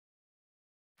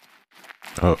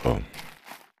Uh-oh.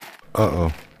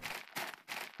 Uh-oh.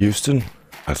 Houston,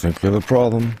 I think we have a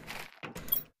problem.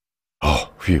 Oh,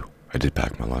 phew. I did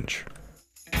pack my lunch.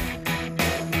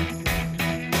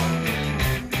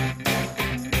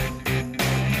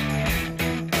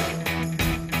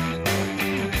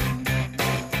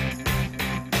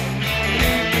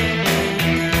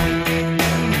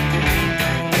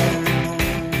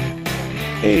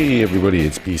 Hey everybody,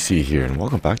 it's BC here, and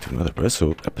welcome back to another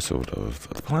episode of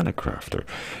The Planet Crafter.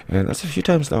 And that's a few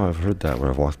times now I've heard that where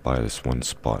I've walked by this one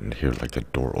spot and hear like a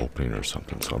door opening or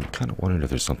something, so I'm kind of wondering if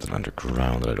there's something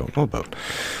underground that I don't know about.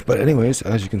 But anyways,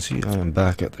 as you can see, I am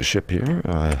back at the ship here.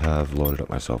 I have loaded up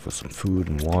myself with some food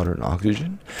and water and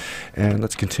oxygen, and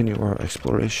let's continue our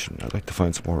exploration. I'd like to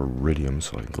find some more iridium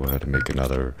so I can go ahead and make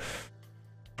another...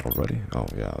 Already? Oh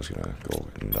yeah, I was gonna go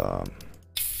and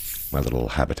my little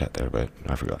habitat there, but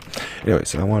I forgot.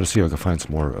 Anyways, I want to see if I can find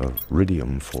some more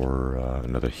iridium for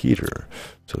another heater.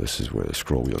 So this is where the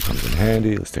scroll wheel comes in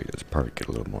handy. Let's take this apart, get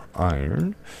a little more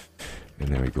iron, and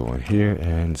then we go in here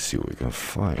and see what we can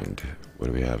find. What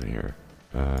do we have in here?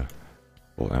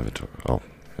 Full inventory. Oh,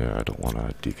 yeah, I don't want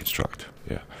to deconstruct.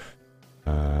 Yeah.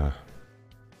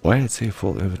 Why did it say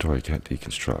full inventory can't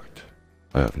deconstruct?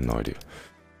 I have no idea.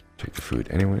 Take the food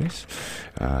anyways.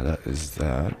 That is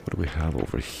that. What do we have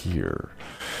over here?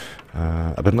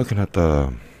 I've been looking at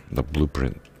the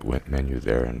blueprint menu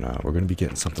there, and we're going to be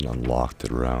getting something unlocked at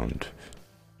around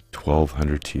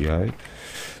 1200 Ti.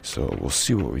 So we'll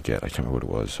see what we get. I can't remember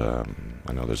what it was. I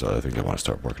know there's other things I want to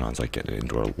start working on. It's like getting an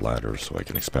indoor ladder so I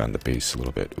can expand the base a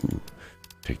little bit. Ooh,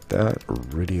 take that.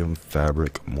 Iridium,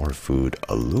 fabric, more food,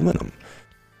 aluminum.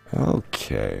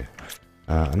 Okay.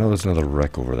 I know there's another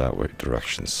wreck over that way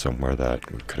direction somewhere that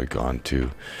we could have gone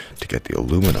to get the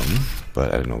aluminum,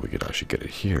 but I didn't know we could actually get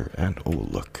it here. And oh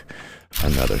look,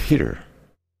 another heater.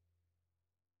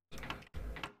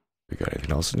 We got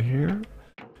anything else in here?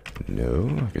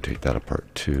 No, I could take that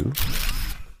apart too.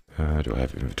 Do I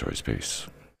have inventory space?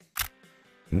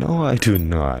 No, I do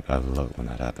not. I love it when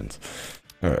that happens.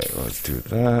 Alright, well, let's do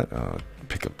that.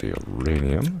 Pick up the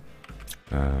uranium.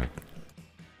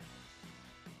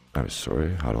 I'm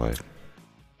sorry, how do I...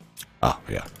 Ah,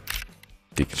 yeah.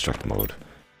 Deconstruct mode.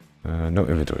 No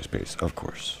inventory space, of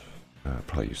course.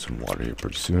 Probably use some water here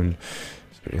pretty soon.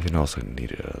 Is there anything else I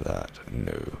needed out of that?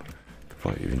 No. Could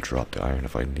probably even drop the iron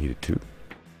if I needed to.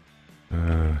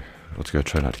 Let's go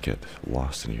try not to get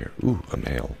lost in here. Ooh, a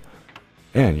mail.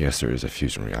 And yes, there is a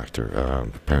fusion reactor.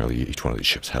 Apparently each one of these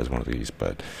ships has one of these,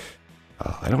 but...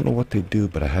 I don't know what they do,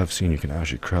 but I have seen you can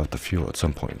actually craft the fuel at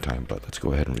some point in time. But let's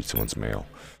go ahead and read someone's mail.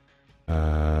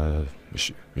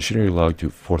 Machinery log to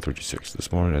 436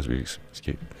 this morning as we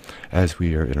escape. As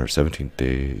we are in our 17th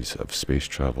days of space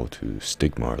travel to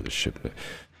Stigmar, the ship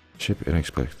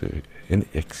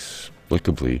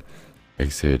inexplicably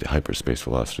exited hyperspace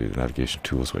velocity. The navigation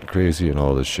tools went crazy and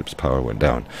all the ship's power went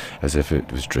down, as if it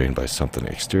was drained by something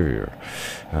exterior.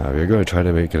 We are going to try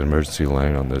to make an emergency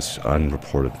landing on this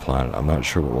unreported planet. I'm not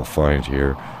sure what we'll find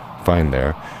there.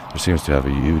 There seems to have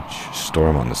a huge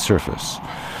storm on the surface.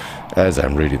 As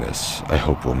I'm reading this, I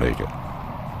hope we'll make it.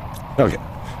 Okay.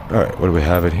 Alright, what do we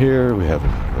have in here? We have a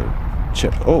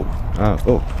chip. Oh,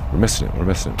 we're missing it.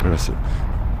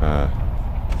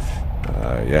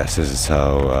 Yes, this is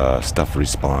how stuff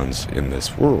respawns in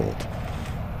this world.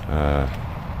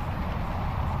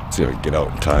 Let's see if I can get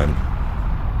out in time.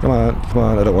 Come on,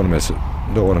 I don't want to miss it.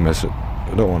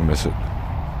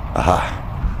 Aha.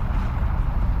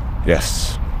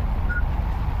 Yes.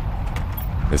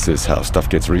 This is how stuff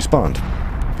gets respawned.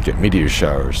 You get meteor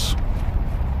showers.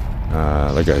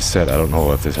 Like I said, I don't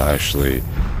know if this actually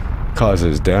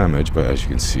causes damage, but as you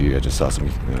can see, I just saw some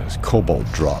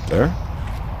cobalt drop there.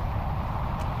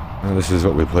 This is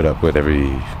what we put up with every,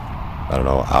 I don't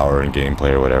know, hour in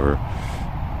gameplay or whatever.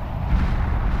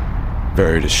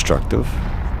 Very destructive.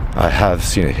 I have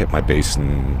seen it hit my base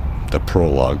in the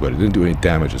prologue, but it didn't do any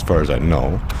damage as far as I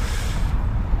know.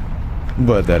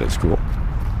 But that is cool.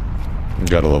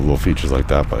 Gotta love little features like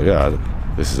that, but yeah,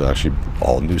 this is actually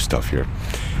all new stuff here.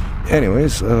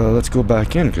 Anyways, let's go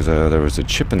back in, because there was a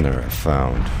chip in there I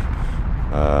found.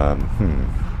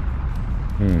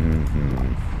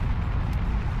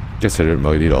 Guess I didn't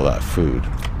really need all that food.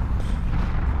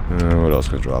 What else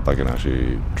can I drop? I can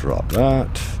actually drop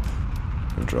that.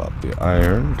 Drop the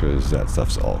iron, because that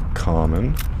stuff's all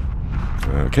common.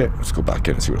 Okay, let's go back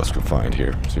in and see what else we can find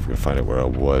here. See if we can find it where I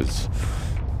was.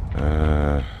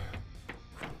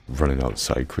 Running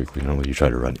outside quickly. Normally you try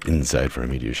to run inside for a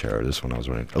meteor shower. This one I was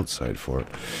running outside for it.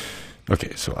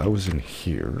 Okay, so I was in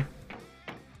here.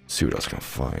 Let's see what else I can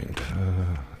find.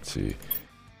 Let's see.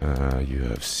 You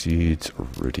have seeds,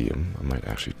 iridium. I might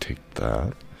actually take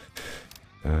that.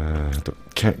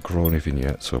 Can't grow anything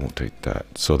yet, so I won't take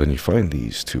that. So then you find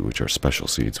these two, which are special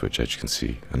seeds, which, as you can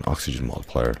see, an oxygen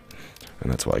multiplier,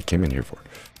 and that's why I came in here for.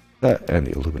 That and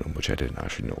the aluminum, which I didn't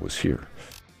actually know was here.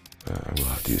 We'll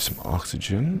have to use some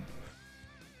oxygen.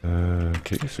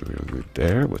 Okay, so we'll go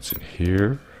there. What's in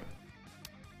here?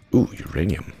 Ooh,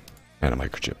 uranium. And a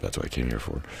microchip, that's what I came here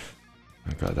for.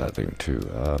 I got that thing too.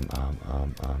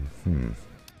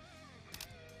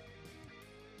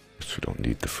 Guess we don't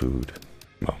need the food.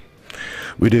 Well,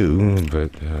 we do,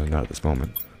 but not at this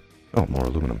moment. Oh, more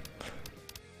aluminum.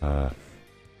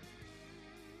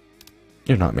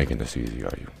 You're not making this easy,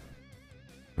 are you?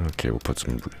 Okay, we'll put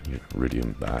some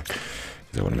iridium back,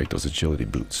 because I want to make those agility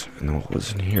boots. And then what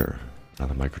was in here?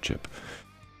 Another microchip.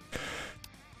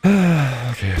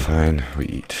 Okay, fine. We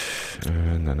eat.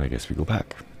 And then I guess we go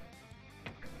back.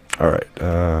 Alright,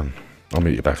 I'll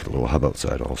meet you back at the little hub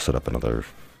outside. I'll set up another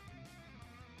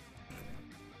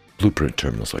blueprint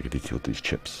terminal so I can decode these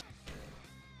chips.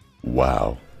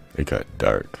 Wow, it got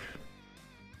dark.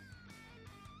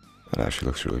 That actually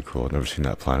looks really cool. I've never seen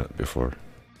that planet before.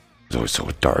 It's always so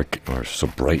dark, or so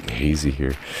bright and hazy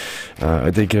here.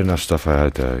 I did get enough stuff. I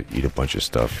had to eat a bunch of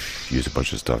stuff, use a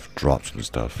bunch of stuff, drop some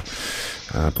stuff.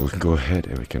 But we can go ahead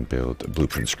and we can build a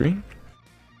blueprint screen.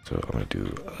 So I'm going to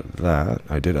do that.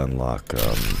 I did unlock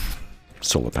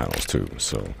solar panels too,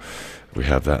 so we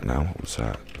have that now. What was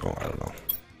that? Oh, I don't know.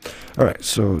 Alright,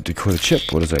 so decode a chip.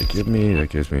 What does that give me? That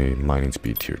gives me mining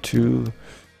speed tier 2.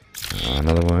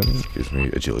 Another one gives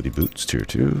me agility boots tier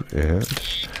 2, and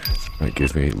that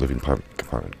gives me living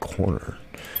compartment corner.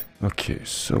 Okay,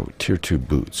 so tier 2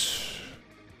 boots.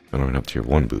 I don't even have tier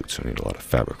 1 boots, so I need a lot of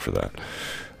fabric for that.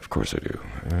 Of course I do.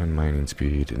 And mining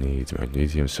speed needs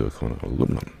magnesium, silicone, and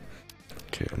aluminum.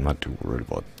 Okay, I'm not too worried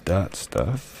about that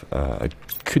stuff. I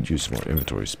could use some more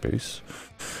inventory space.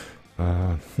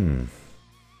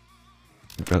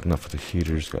 We've got enough of the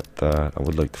heaters, got that. I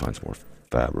would like to find some more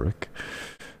fabric.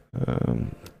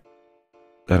 Then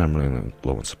I'm running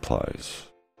low on supplies,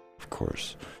 of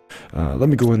course. Let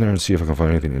me go in there and see if I can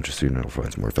find anything interesting, and I'll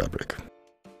find some more fabric.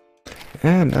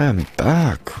 And I'm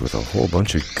back with a whole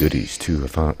bunch of goodies too.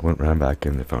 Ran back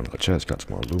in, found a chest, got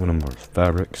some more aluminum, more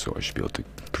fabric, so I should be able to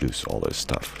produce all this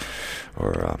stuff.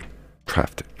 Or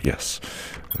craft it, yes.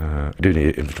 I do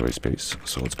need inventory space,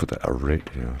 so let's put that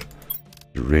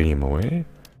uranium away.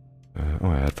 Oh,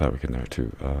 I had fabric in there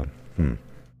too.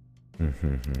 Okay,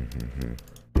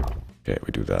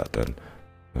 we do that then.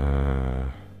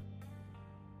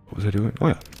 What was I doing? Oh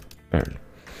yeah, iron.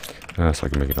 So I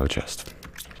can make another chest.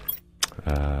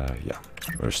 Yeah,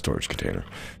 or a storage container.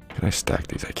 Can I stack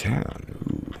these? I can.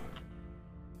 Ooh.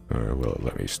 Or will it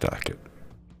let me stack it?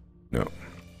 No.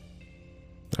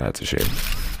 That's a shame.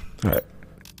 Alright,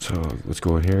 so let's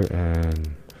go in here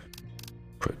and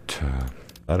put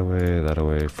that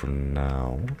away for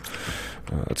now.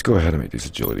 Let's go ahead and make these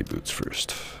agility boots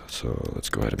first. So let's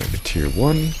go ahead and make a tier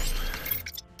 1.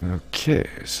 Okay,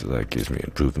 so that gives me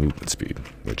improved movement speed,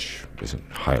 which isn't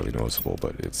highly noticeable,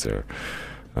 but it's there.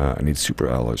 I need super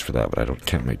alloys for that, but I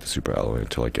can't make the super alloy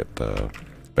until I get the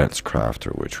Bent's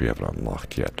Crafter, which we haven't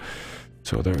unlocked yet.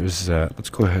 So there is that. Let's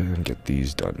go ahead and get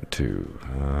these done too.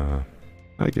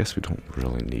 I guess we don't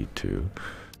really need to.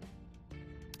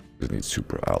 We need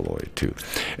super alloy too.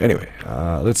 Anyway,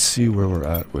 let's see where we're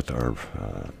at with our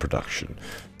production.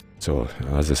 So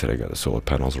as I said, I got the solar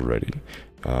panels already.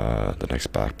 The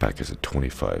next backpack is at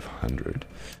 2,500.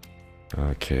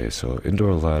 Okay, so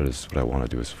indoor lab is what I want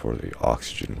to do is for the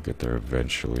oxygen. We'll get there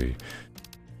eventually.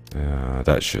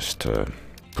 That's just to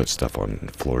put stuff on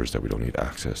floors that we don't need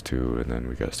access to, and then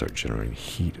we got to start generating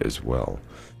heat as well.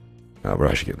 We're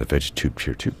actually getting the veg tube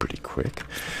tier 2 pretty quick.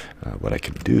 What I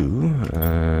can do,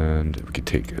 and we can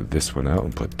take this one out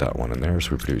and put that one in there,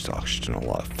 so we produce oxygen a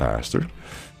lot faster.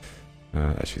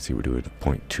 As you can see, we're doing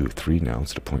 0.23 now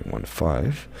instead of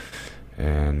 0.15.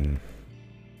 And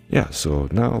yeah, so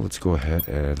now let's go ahead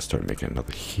and start making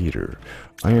another heater.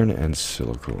 Iron and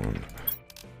silicone.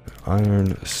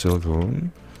 Iron,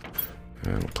 silicone.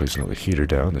 And we'll place another heater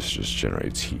down. This just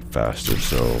generates heat faster,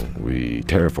 so we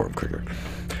terraform quicker.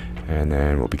 And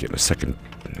then we'll be getting a second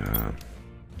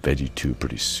veggie tube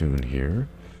pretty soon here.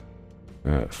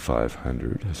 At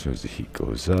 500, as soon as the heat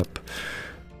goes up.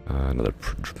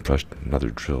 Another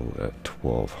drill at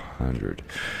 1200.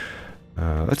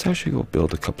 Let's actually go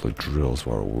build a couple of drills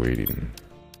while we're waiting.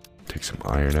 Take some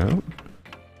iron out.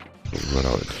 We'll run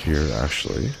out of here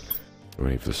actually. We're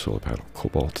waiting for the solar panel.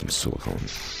 Cobalt and silicone.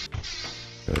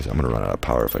 Because I'm going to run out of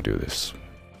power if I do this.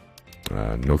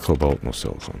 No cobalt, no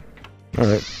silicone.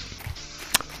 Alright.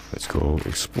 Let's go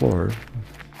explore.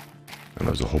 And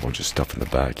there's a whole bunch of stuff in the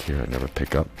back here I never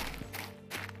pick up.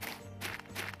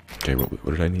 Okay, what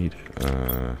did I need?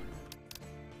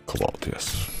 Cobalt,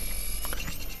 yes.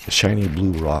 The shiny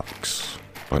blue rocks.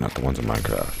 Oh, not the ones in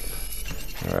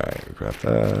Minecraft. Alright, grab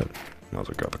that. Might as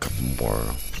well grab a couple more.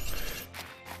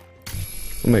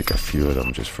 We'll make a few of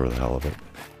them just for the hell of it.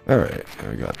 Alright,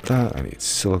 I got that. I need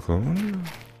silicone.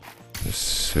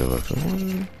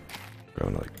 Silicone. Grab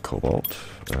another cobalt.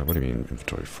 What do you mean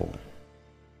inventory full?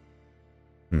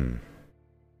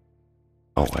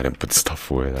 Oh, I didn't put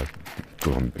stuff away. That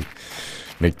go and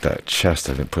make that chest.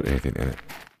 I didn't put anything in it.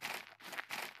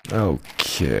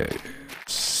 Okay,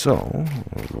 so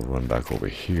we'll run back over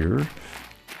here.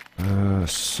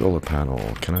 Solar panel.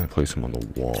 Can I place them on the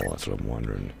wall? That's what I'm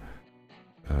wondering.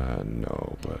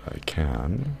 No, but I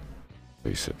can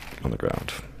place it on the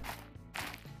ground.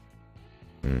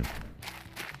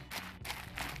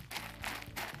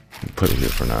 Put it here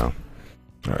for now.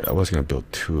 Alright, I was gonna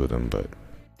build 2 of them, but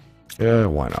yeah,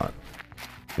 why not?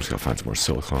 I'm just gonna find some more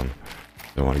silicone.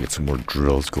 I want to get some more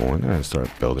drills going and start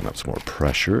building up some more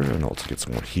pressure, and also get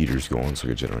some more heaters going so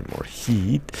we can generate more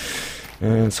heat,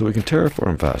 and so we can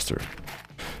terraform faster.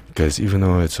 Because even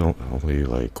though it's only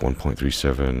like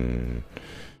 1.37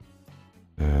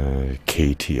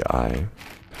 KTI,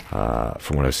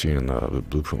 from what I've seen in the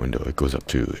blueprint window, it goes up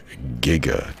to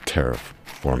giga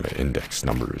terraform index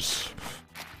numbers.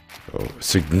 So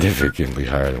significantly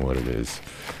higher than what it is.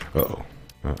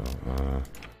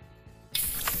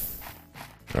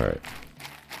 Alright.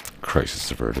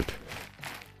 Crisis averted.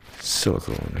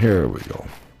 Silicone. Here we go.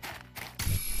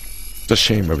 It's a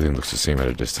shame everything looks the same at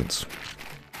a distance.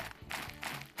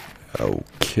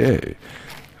 Okay.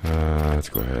 Let's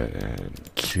go ahead and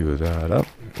queue that up.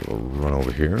 We'll run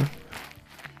over here.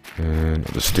 And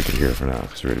I'll just stick it here for now,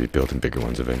 because we're going to be building bigger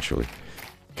ones eventually.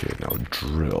 Okay, now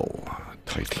drill.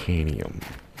 Titanium.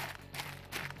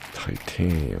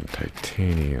 Titanium.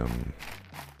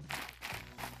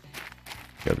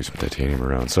 Gotta be some titanium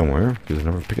around somewhere, because I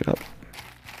never pick it up.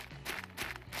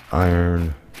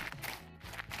 Iron.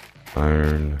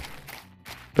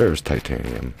 There's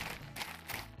titanium.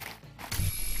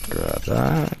 Grab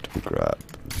that. We'll grab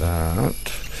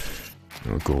that.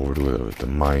 We'll go over to the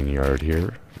mine yard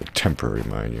here. The temporary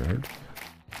mine yard.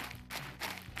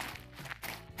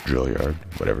 Drill yard,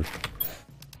 whatever.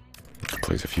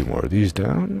 Place a few more of these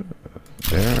down.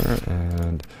 There,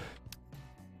 and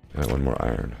one more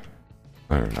iron.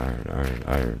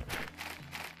 Iron.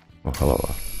 Oh, hello.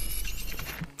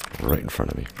 Right in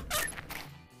front of me.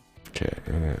 Okay,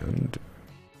 and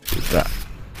do that.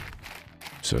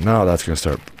 So now that's going to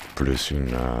start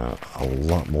producing a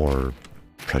lot more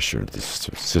pressure into the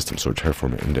system. So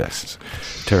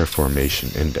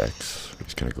terraformation index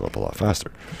is going to go up a lot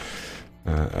faster.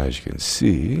 As you can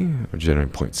see, we're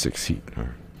generating 0.6 heat.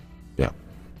 Yeah.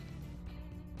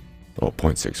 Oh,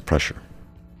 0.6 pressure.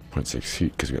 0.6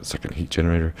 heat because we got a second heat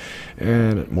generator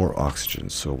and more oxygen.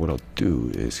 So what I'll do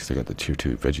is, because I got the tier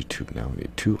 2 veggie tube now, we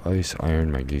need 2 ice,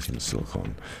 iron, magnesium,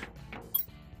 silicone.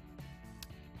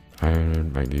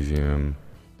 Iron, magnesium.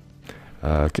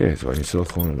 Okay, so I need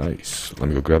silicone and ice. Let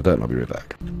me go grab that and I'll be right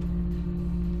back.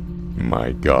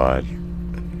 My god.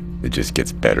 It just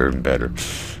gets better and better.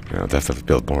 You know, definitely have to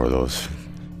build more of those.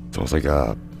 It's almost like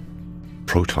a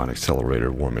proton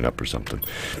accelerator warming up or something.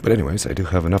 But anyways, I do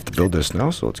have enough to build this now,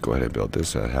 so let's go ahead and build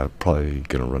this. I have probably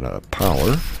gonna run out of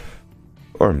power,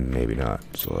 or maybe not,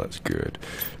 so that's good.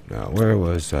 Now, where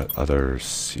was that other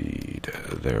seed?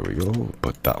 There we go.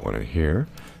 Put that one in here,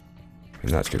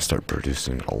 and that's gonna start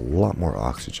producing a lot more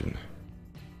oxygen.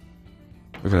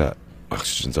 Look at that.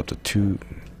 Oxygen's up to 2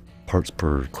 parts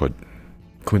per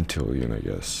quintillion, I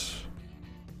guess.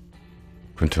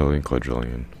 Quintillion,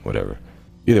 quadrillion, whatever.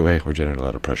 Either way, we're generating a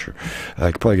lot of pressure.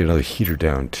 I could probably get another heater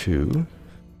down too.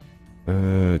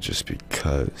 Just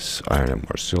because iron and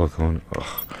more silicone.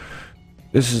 Ugh.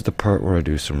 This is the part where I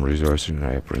do some resourcing and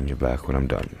I bring you back when I'm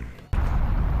done.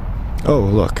 Oh,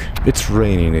 look. It's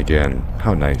raining again.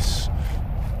 How nice.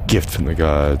 Gift from the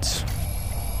gods.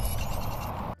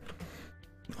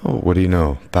 Oh, what do you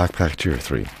know? Backpack tier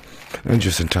 3. And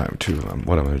just in time too.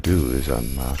 What I'm going to do is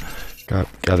I'm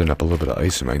gathering up a little bit of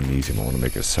ice and magnesium. I want to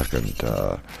make a second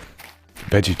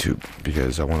veggie tube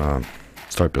because I want to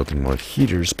start building more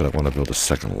heaters, but I want to build a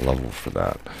second level for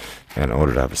that. And in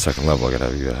order to have a second level, I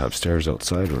gotta either have stairs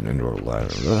outside or an indoor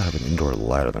ladder. I'd rather have an indoor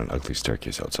ladder than an ugly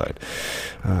staircase outside.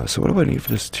 So what do I need for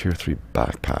this tier 3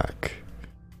 backpack?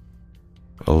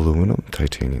 Aluminum,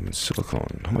 titanium, and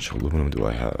silicone. How much aluminum do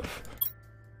I have?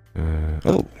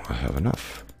 Oh, I have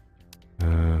enough.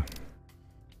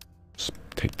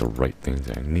 Take the right things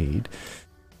I need.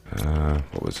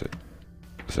 What was it?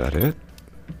 Is that it?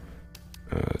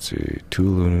 Let's see, 2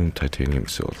 aluminum, titanium,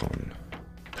 silicone.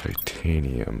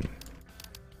 Titanium.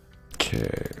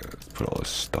 Okay, let's put all this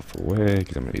stuff away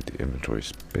because I'm gonna need the inventory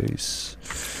space.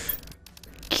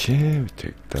 Okay, we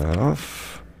take that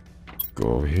off. Go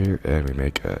over here and we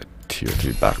make a tier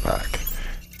 3 backpack.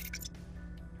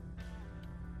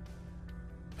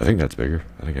 I think that's bigger.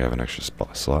 I think I have an extra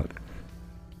slot.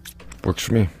 Works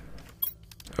for me.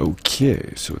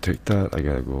 Okay, so take that. I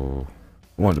gotta go.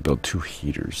 I wanted to build 2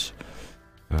 heaters.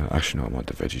 Actually, no, I want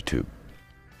the veggie tube.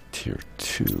 Tier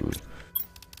 2.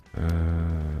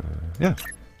 Yeah.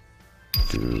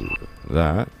 Do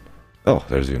that. Oh,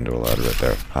 there's the indoor ladder right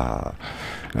there. Ah.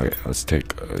 Okay, let's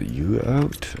take you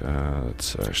out.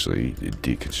 Let's actually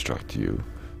deconstruct you.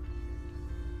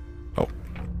 Oh.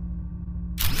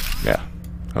 Yeah.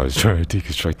 I was trying to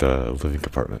deconstruct the living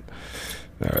compartment.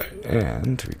 Alright,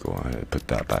 and we go on and put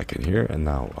that back in here, and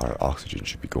now our oxygen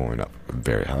should be going up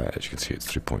very high. As you can see, it's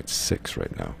 3.6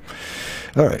 right now.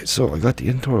 Alright, so I got the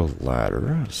indoor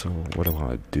ladder, so what I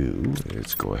want to do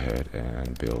is go ahead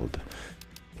and build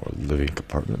more living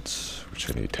compartments, which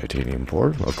I need titanium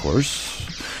for, of course.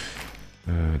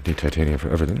 Need titanium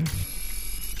for everything.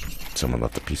 Someone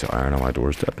left a piece of iron on my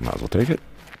doorstep, might as well take it.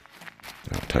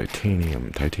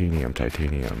 Titanium, titanium,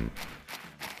 titanium.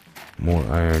 More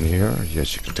iron here.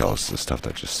 Yes, you can tell it's the stuff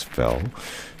that just fell.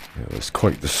 It was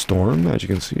quite the storm, as you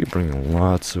can see, bringing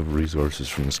lots of resources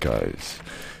from the skies.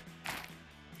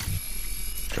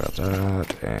 Grab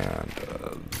that and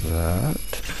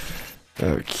that.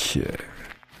 Okay.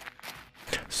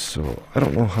 So I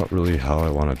don't know how I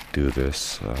want to do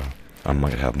this. I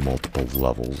might have multiple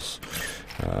levels.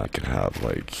 I can have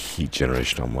like heat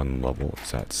generation on one level.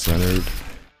 Is that centered?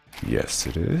 Yes,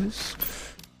 it is.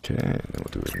 Okay, and then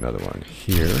we'll do another one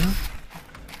here.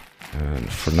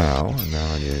 And for now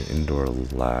I need an indoor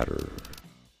ladder.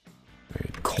 I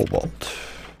need cobalt.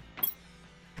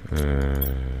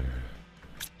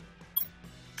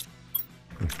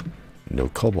 No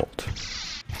cobalt.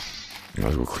 Might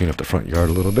as well clean up the front yard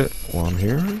a little bit while I'm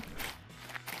here.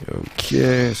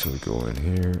 Okay, so we go in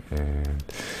here, and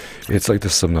it's like the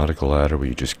subnautical ladder where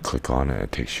you just click on it,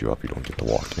 it takes you up. You don't get the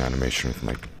walking animation or anything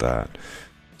like that.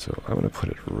 So I'm going to put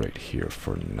it right here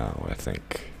for now, I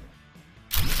think.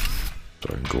 So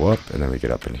I can go up, and then we get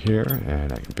up in here,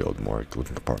 and I can build more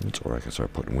living compartments, or I can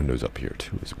start putting windows up here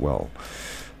too as well.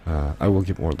 I will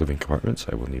get more living compartments.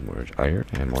 I will need more iron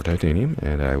and more titanium,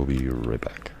 and I will be right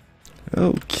back.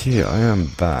 Okay, I am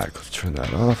back. Let's turn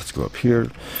that off. Let's go up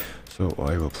here. So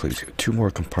I will place 2 more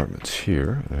compartments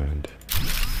here, and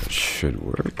that should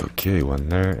work. Okay, one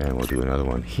there, and we'll do another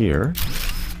one here.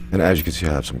 And as you can see,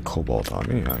 I have some cobalt on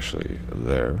me, actually,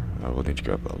 there. I will need to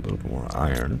grab a little bit more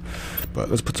iron. But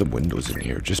let's put some windows in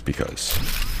here, just because.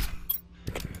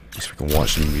 At least we can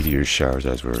watch some meteor showers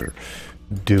as we're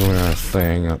doing our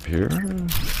thing up here.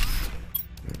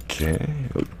 Okay.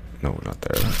 Oh, no, not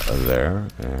there. There.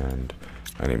 And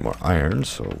I need more iron,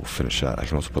 so we'll finish that. I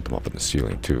can also put them up in the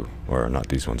ceiling, too. Or not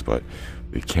these ones, but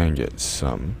we can get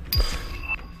some.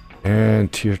 And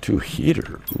tier 2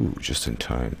 heater. Ooh, just in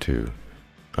time, too.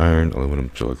 Iron,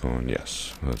 aluminum, silicone,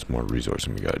 yes. That's more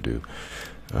resourcing we gotta do.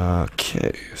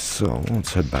 Okay, so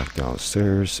let's head back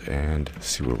downstairs and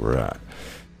see where we're at.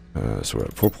 So we're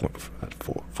at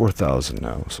 4,000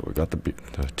 now. So we got the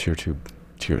tier 3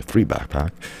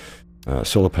 backpack.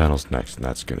 Solar panels next, and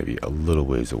that's gonna be a little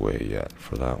ways away yet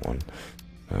for that one.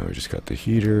 We just got the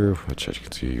heater, which as you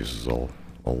can see uses a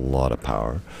lot of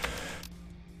power.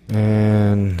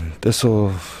 And this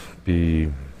will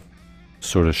be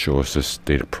sort of show us the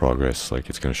state of progress. Like,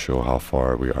 it's going to show how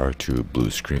far we are to blue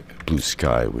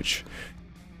sky, which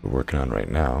we're working on right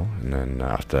now. And then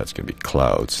after that, it's going to be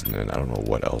clouds. And then I don't know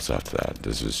what else after that.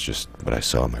 This is just what I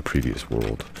saw in my previous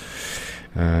world.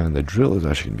 And the drill is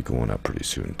actually going to be going up pretty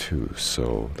soon too.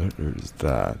 So there's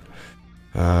that.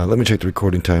 Let me check the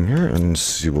recording time here and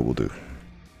see what we'll do.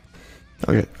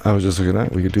 Okay, I was just looking at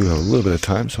it. We do have a little bit of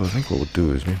time, so I think what we'll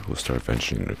do is maybe we'll start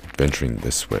venturing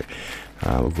this way.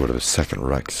 We'll go to the second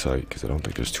wreck site, because I don't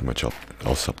think there's too much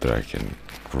else up there I can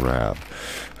grab.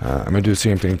 I'm going to do the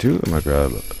same thing too. I'm going to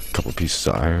grab a couple pieces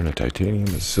of iron, a titanium,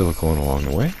 and silicone along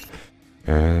the way,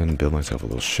 and build myself a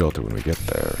little shelter when we get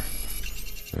there.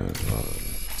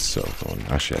 Silicone.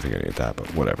 Actually, I think I need that,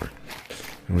 but whatever.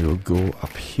 And we will go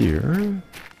up here.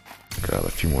 Grab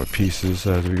a few more pieces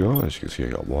as we go. As you can see, I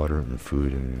got water and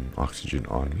food and oxygen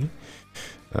on me.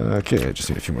 Okay, I just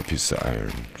need a few more pieces of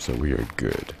iron, so we are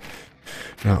good.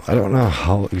 Now, I don't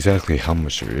know exactly how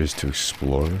much there is to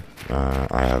explore.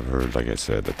 I have heard, like I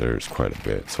said, that there's quite a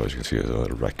bit. So as you can see, there's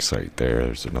another wreck site there.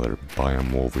 There's another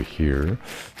biome over here.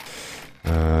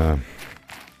 I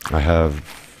have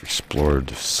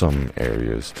explored some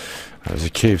areas. There's a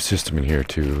cave system in here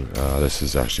too. This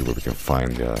is actually where we can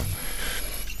find the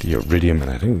iridium,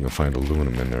 and I think we can find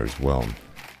aluminum in there as well.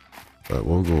 But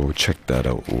we'll go check that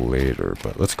out later.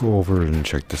 But let's go over and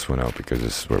check this one out, because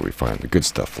this is where we find the good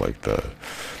stuff, like the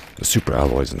super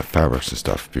alloys and the fabrics and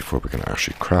stuff, before we can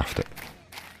actually craft it.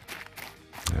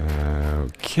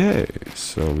 Okay,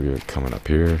 so we are coming up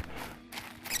here.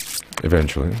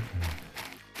 Eventually.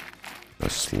 A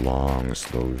long,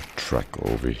 slow trek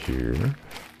over here.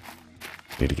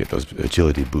 Need to get those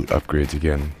agility boot upgrades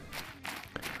again.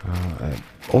 I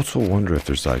also wonder if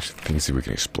there's like things that we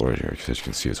can explore here, because as you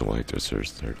can see, it's almost like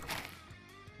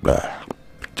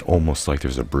it's almost like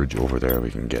there's a bridge over there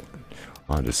we can get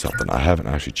onto something. I haven't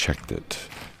actually checked it,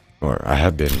 or I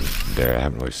have been there. I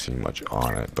haven't really seen much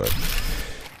on it, but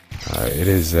it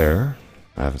is there.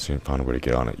 I haven't found a way to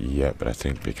get on it yet, but I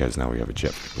think because now we have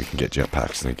we can get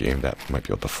jetpacks in the game that might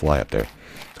be able to fly up there.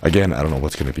 Again, I don't know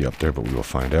what's going to be up there, but we will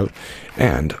find out.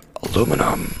 And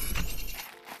aluminum.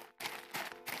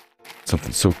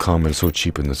 Something so common, so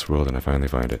cheap in this world, and I finally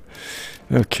find it.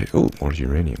 Okay, oh, more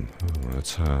uranium. Oh,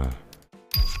 let's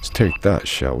take that,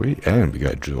 shall we? And we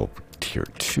got drill tier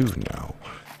 2 now.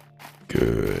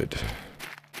 Good.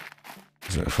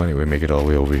 Isn't it funny? We make it all the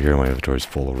way over here, my inventory's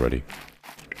full already.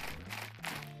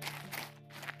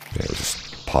 Yeah, we'll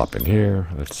just pop in here.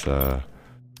 Let's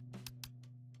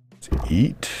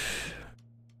eat.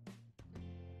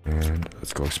 And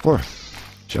let's go explore,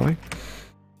 shall we?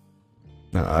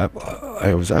 Now,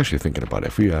 I was actually thinking about it.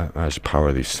 If we actually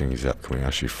power these things up, can we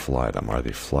actually fly them? Are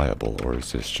they flyable, or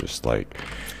is this just like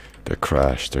they're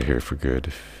crashed, they're here for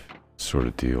good sort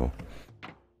of deal?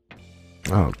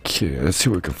 Okay, let's see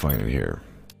what we can find in here.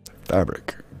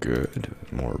 Fabric, good.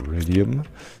 More iridium.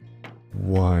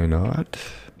 Why not?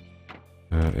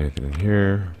 Anything in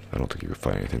here? I don't think you can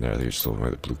find anything there. They just sold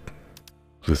away the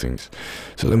blue things.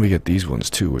 So then we get these ones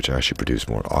too, which actually produce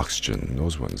more oxygen than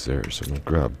those ones there. So I'm going to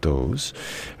grab those,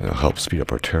 and it'll help speed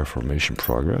up our terraformation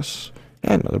progress.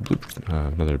 And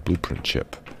another blueprint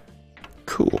chip.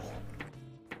 Cool.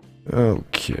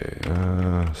 Okay,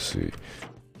 let's see.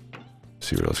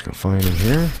 See what else I can find in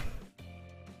here.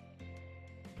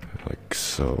 Like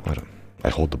so. I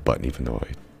hold the button even though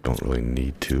I don't really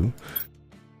need to.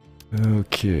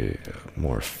 Okay,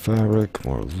 more fabric,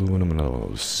 more aluminum, another one of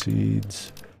those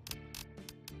seeds.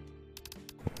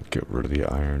 Get rid of the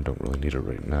iron, don't really need it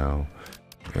right now.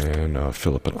 And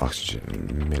fill up an oxygen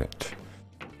in a minute.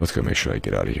 Let's go make sure I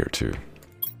get out of here too.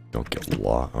 Don't get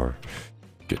lost or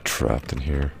get trapped in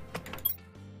here.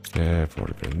 Yeah, I've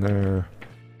already been there.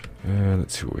 And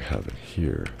let's see what we have in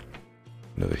here.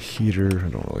 Another heater, I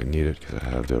don't really need it because I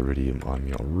have the iridium on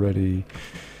me already.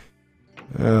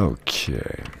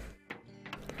 Okay.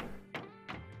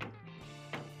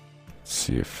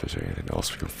 See if there's anything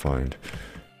else we can find.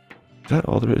 Is that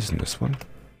all there is in this one?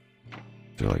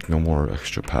 Is there like no more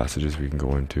extra passages we can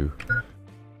go into?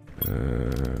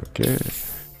 Okay.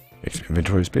 Extra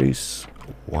inventory space.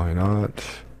 Why not?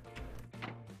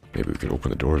 Maybe we can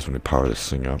open the doors when we power this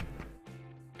thing up.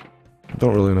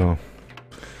 Don't really know.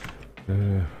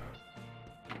 I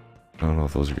don't know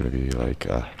if those are going to be like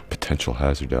a potential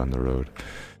hazard down the road.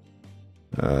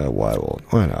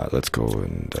 Why not? Let's go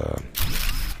and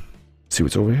see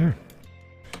what's over here.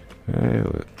 Okay,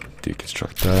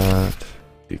 deconstruct that.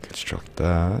 Deconstruct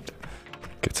that.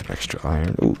 Get some extra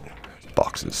iron. Ooh,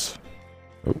 boxes.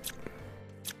 Oh,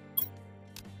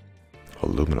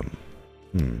 aluminum.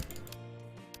 Let's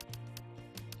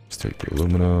take the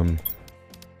aluminum.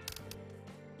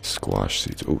 Squash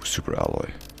seeds. Oh, super alloy.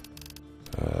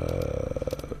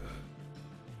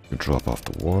 Drop off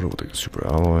the water. We'll take the super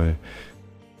alloy.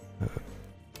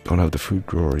 Don't have the food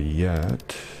grower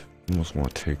yet. Almost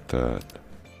want to take that.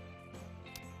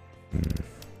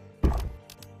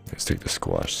 Let's take the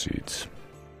squash seeds.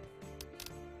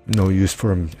 No use for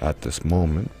them at this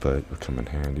moment, but will come in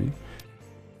handy.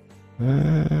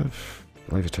 I'd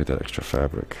like to take that extra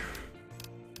fabric,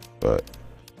 but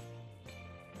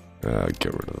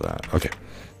get rid of that. Okay.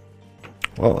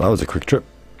 Well, that was a quick trip.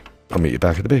 I'll meet you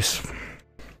back at the base.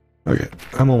 Okay,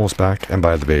 I'm almost back, and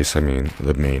by the base I mean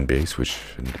the main base, which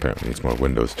apparently needs more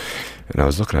windows. And I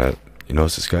was looking at it, you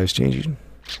notice the sky's changing?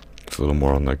 It's a little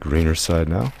more on the greener side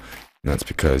now, and that's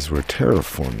because we're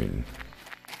terraforming.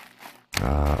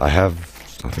 I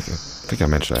think I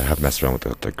mentioned I have messed around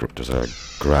with there's a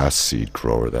grass seed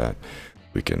grower that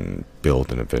we can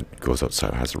build, and if it goes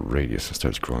outside and has a radius and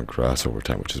starts growing grass over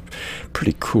time, which is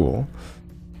pretty cool.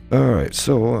 Alright,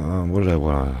 so what did I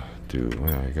want to do?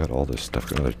 Well, I got all this stuff.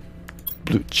 Got another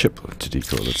blue chip to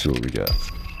decode. Let's see what we got.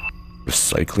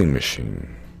 Recycling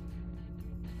machine.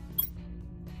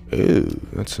 Ooh,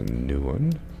 that's a new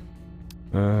one.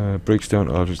 Breaks down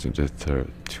objects into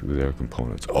their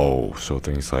components. Oh, so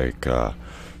things like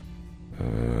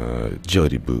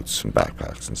agility boots and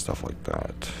backpacks and stuff like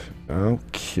that.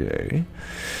 Okay.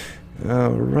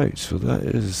 Alright, so that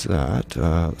is that.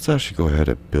 Let's actually go ahead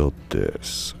and build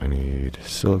this. I need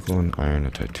silicone, iron,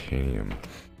 and titanium.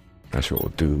 Actually,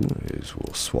 what we'll do is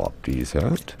we'll swap these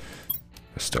out.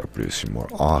 Let's start producing more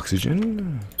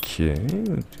oxygen. Okay,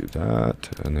 let's do that.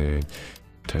 And then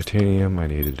titanium, I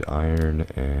needed iron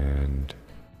and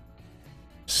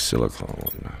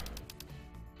silicone.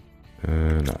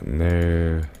 Not in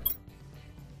there.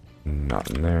 Not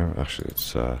in there. Actually,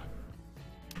 it's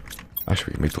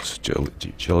actually we can make those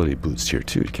agility boots here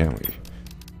too, can't we?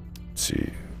 Let's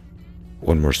see.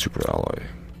 One more super alloy.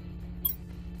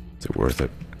 Is it worth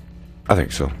it? I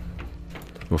think so.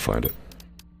 We'll find it.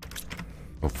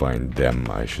 We'll find them,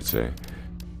 I should say.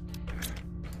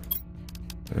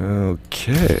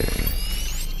 Okay.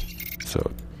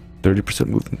 So, 30%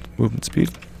 movement speed.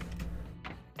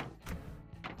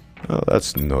 Oh,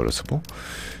 that's noticeable.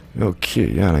 Okay,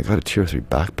 yeah, and I got a tier 3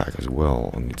 backpack as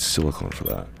well. I'll need silicone for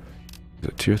that. Is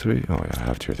it tier 3? Oh yeah, I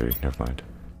have tier 3. Never mind.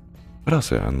 What else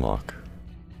did I unlock?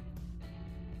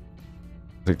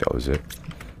 I think that was it.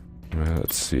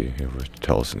 Let's see. It would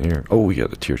tell us in here. Oh yeah,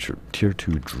 the tier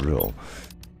 2 drill.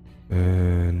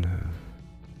 And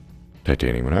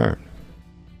titanium and iron.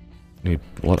 Need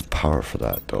a lot of power for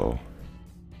that though.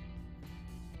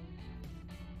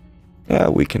 Yeah,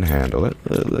 we can handle it.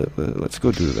 Let's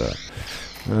go do that.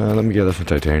 Let me get us some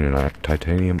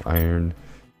titanium, iron.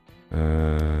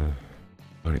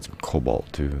 I need some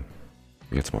cobalt too.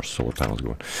 Get some more solar panels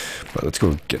going. But let's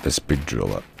go get this big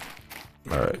drill up.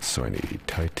 Alright, so I need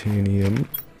titanium.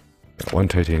 One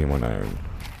titanium, one iron.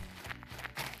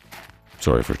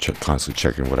 Sorry for constantly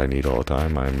checking what I need all the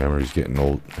time. My memory's getting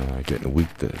old, getting weak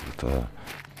with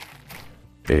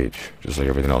age, just like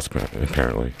everything else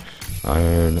apparently.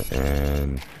 Iron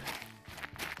and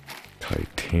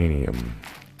titanium.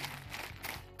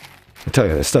 I tell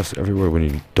you, this stuff's everywhere when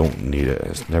you don't need it,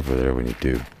 and it's never there when you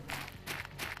do.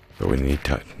 But when you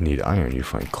need iron, you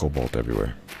find cobalt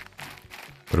everywhere.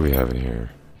 What do we have in here?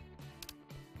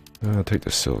 I'll take the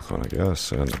silicone, I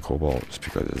guess, and the cobalt, just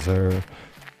because it's there.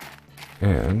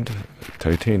 And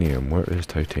titanium. Where is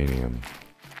titanium?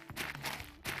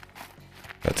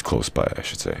 That's close by, I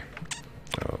should say.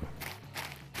 Oh.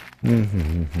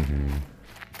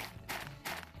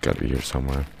 Gotta be here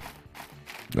somewhere.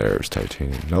 There's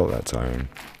titanium. No, that's iron.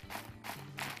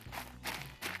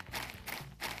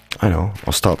 I know.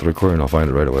 I'll stop the recording. I'll find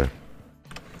it right away.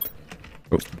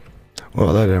 Oh.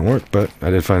 Well, that didn't work, but I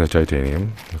did find the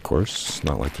titanium. Of course, it's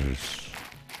not like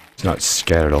it's not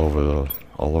scattered all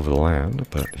over the land.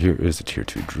 But here is the tier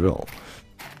 2 drill.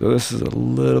 So this is a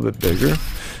little bit bigger.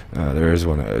 There is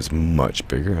one that is much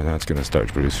bigger, and that's going to start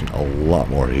producing a lot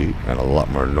more heat and a lot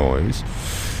more noise.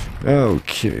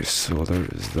 Okay, so there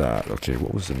is that. Okay,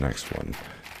 what was the next one?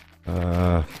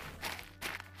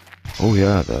 Oh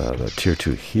yeah, the tier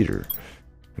 2 heater.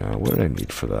 Now, what did I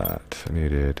need for that? I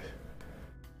needed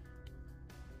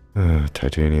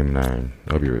titanium and iron.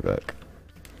 I'll be right back.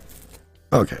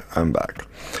 Okay, I'm back.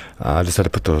 I just had to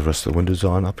put the rest of the windows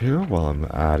on up here while I'm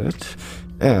at it.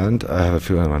 And I have a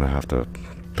feeling I'm going to have to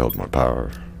build more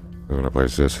power. I'm going to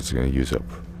place this, it's going to use up.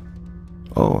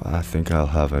 Oh, I think I'll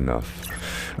have enough.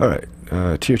 Alright,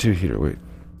 tier 2 heater. Wait,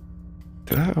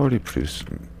 did I already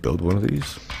build one of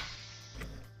these?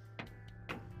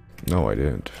 No, I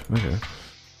didn't. Okay.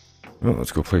 Well,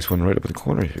 let's go place one right up in the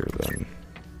corner here then.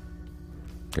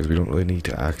 Because we don't really need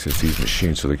to access these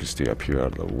machines so they can stay up here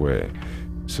out of the way.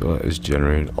 So that is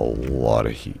generating a lot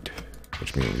of heat,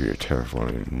 which means we are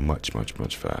terraforming much, much,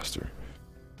 much faster.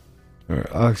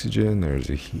 Alright, oxygen, there's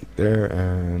a heat there,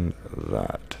 and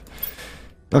that.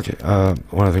 Okay,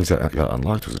 one of the things that I got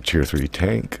unlocked was a tier 3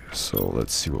 tank, so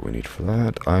let's see what we need for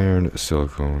that. Iron,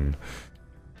 silicone.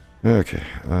 Okay,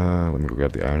 let me go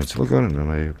grab the iron and silicone, and then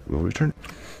I will return.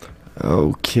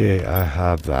 Okay, I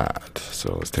have that,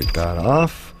 so let's take that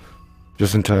off.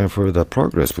 Just in time for the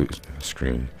progress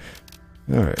screen.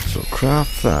 Alright, so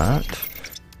craft that.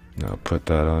 Now put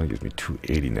that on, it gives me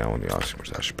 280 now on the oxygen, which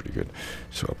is actually pretty good.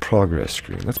 So a progress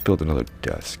screen. Let's build another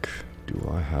desk. Do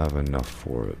I have enough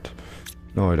for it?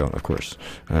 No, I don't, of course.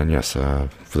 And yes, for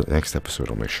the next episode,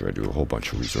 I'll make sure I do a whole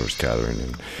bunch of resource gathering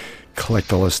and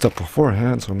collect all this stuff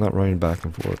beforehand, so I'm not running back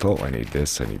and forth. Oh, I need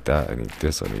this, I need that, I need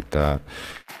this, I need that.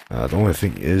 The only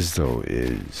thing is, though,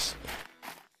 is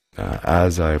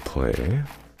as I play,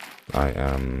 I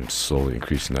am slowly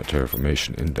increasing that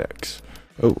terraformation index.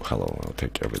 Oh, hello, I'll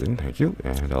take everything, thank you,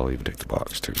 and I'll even take the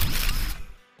box, too.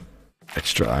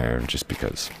 extra iron just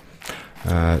because.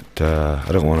 I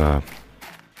don't want to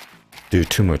do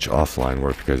too much offline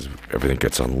work because everything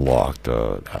gets unlocked.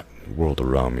 The world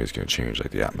around me is going to change,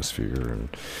 like the atmosphere and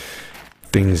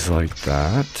things like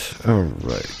that.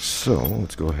 Alright, so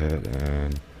let's go ahead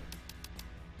and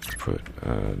put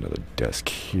another desk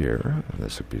here.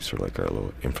 This would be sort of like our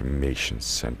little information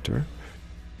center.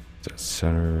 Is that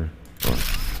center? Oh,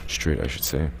 straight, I should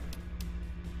say.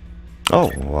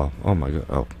 Oh, wow. Oh my god.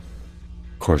 Oh,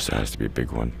 of course it has to be a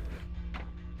big one.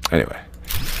 Anyway,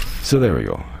 so there we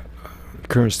go.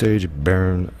 Current stage,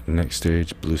 barren. Next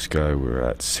stage, blue sky. We're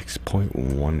at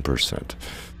 6.1%.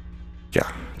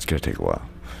 Yeah, it's going to take a while.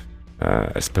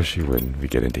 Especially when we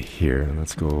get into here. And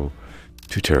let's go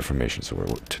to terraformation. So we're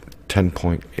at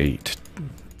 10.8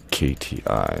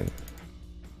 KTI.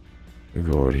 We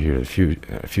go over here to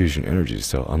fusion energy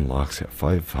cell unlocks at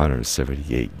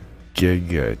 578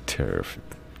 giga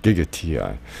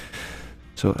TI.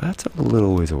 So that's a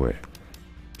little ways away.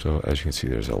 So as you can see,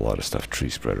 there's a lot of stuff: tree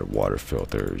spreader, water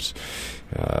filters,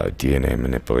 DNA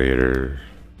manipulator.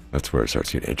 That's where it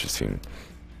starts getting interesting.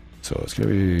 So it's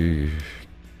gonna be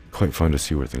quite fun to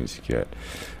see where things get.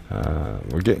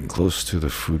 We're getting close to the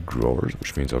food growers,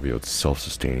 which means I'll be able to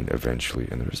self-sustain eventually.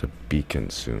 And there's a beacon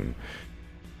soon.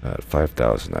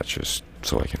 5,000, that's just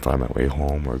so I can find my way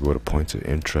home or go to points of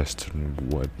interest and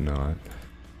whatnot.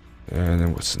 And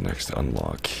then what's the next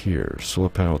unlock here? Solar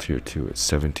panel tier 2 at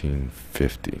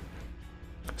 1750.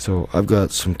 So I've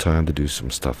got some time to do some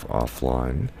stuff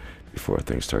offline before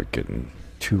things start getting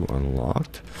too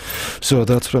unlocked. So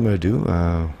that's what I'm going to do.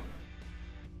 Why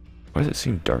does it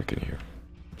seem dark in here?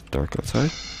 It's dark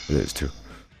outside? It is too.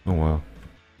 Oh wow.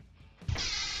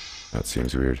 That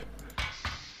seems weird.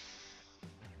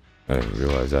 I didn't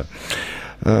realize that.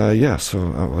 Yeah,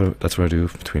 so that's what I do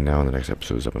between now and the next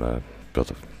episodes. I'm going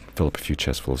to fill up a few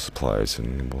chests full of supplies,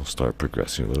 and we'll start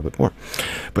progressing a little bit more.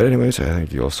 But anyways, I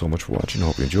thank you all so much for watching. I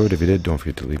hope you enjoyed. If you did, don't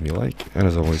forget to leave me a like. And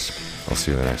as always, I'll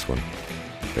see you in the next one.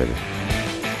 Later.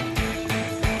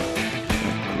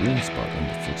 That green spot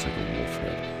almost looks like a wolf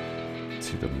head.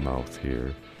 See the mouth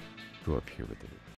here. Go up here with it.